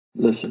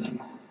Listening.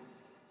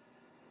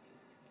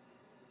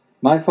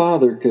 My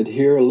father could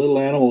hear a little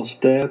animal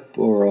step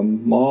or a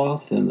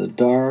moth in the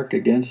dark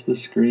against the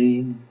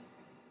screen,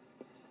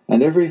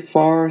 and every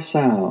far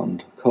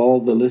sound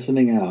called the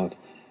listening out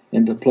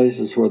into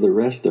places where the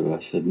rest of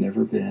us had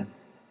never been.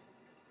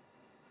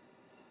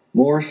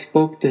 More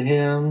spoke to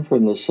him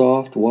from the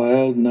soft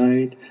wild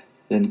night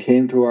than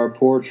came to our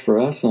porch for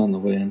us on the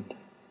wind.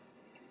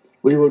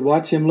 We would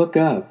watch him look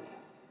up,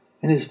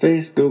 and his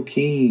face go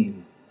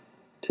keen,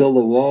 till the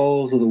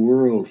walls of the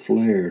world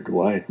flared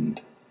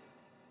widened.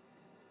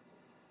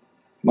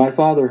 My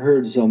father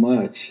heard so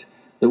much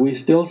that we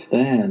still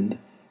stand,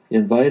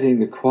 inviting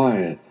the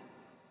quiet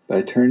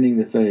by turning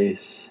the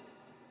face,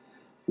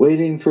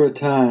 waiting for a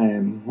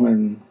time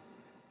when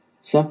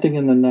something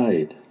in the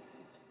night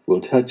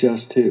will touch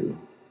us too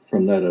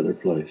from that other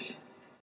place.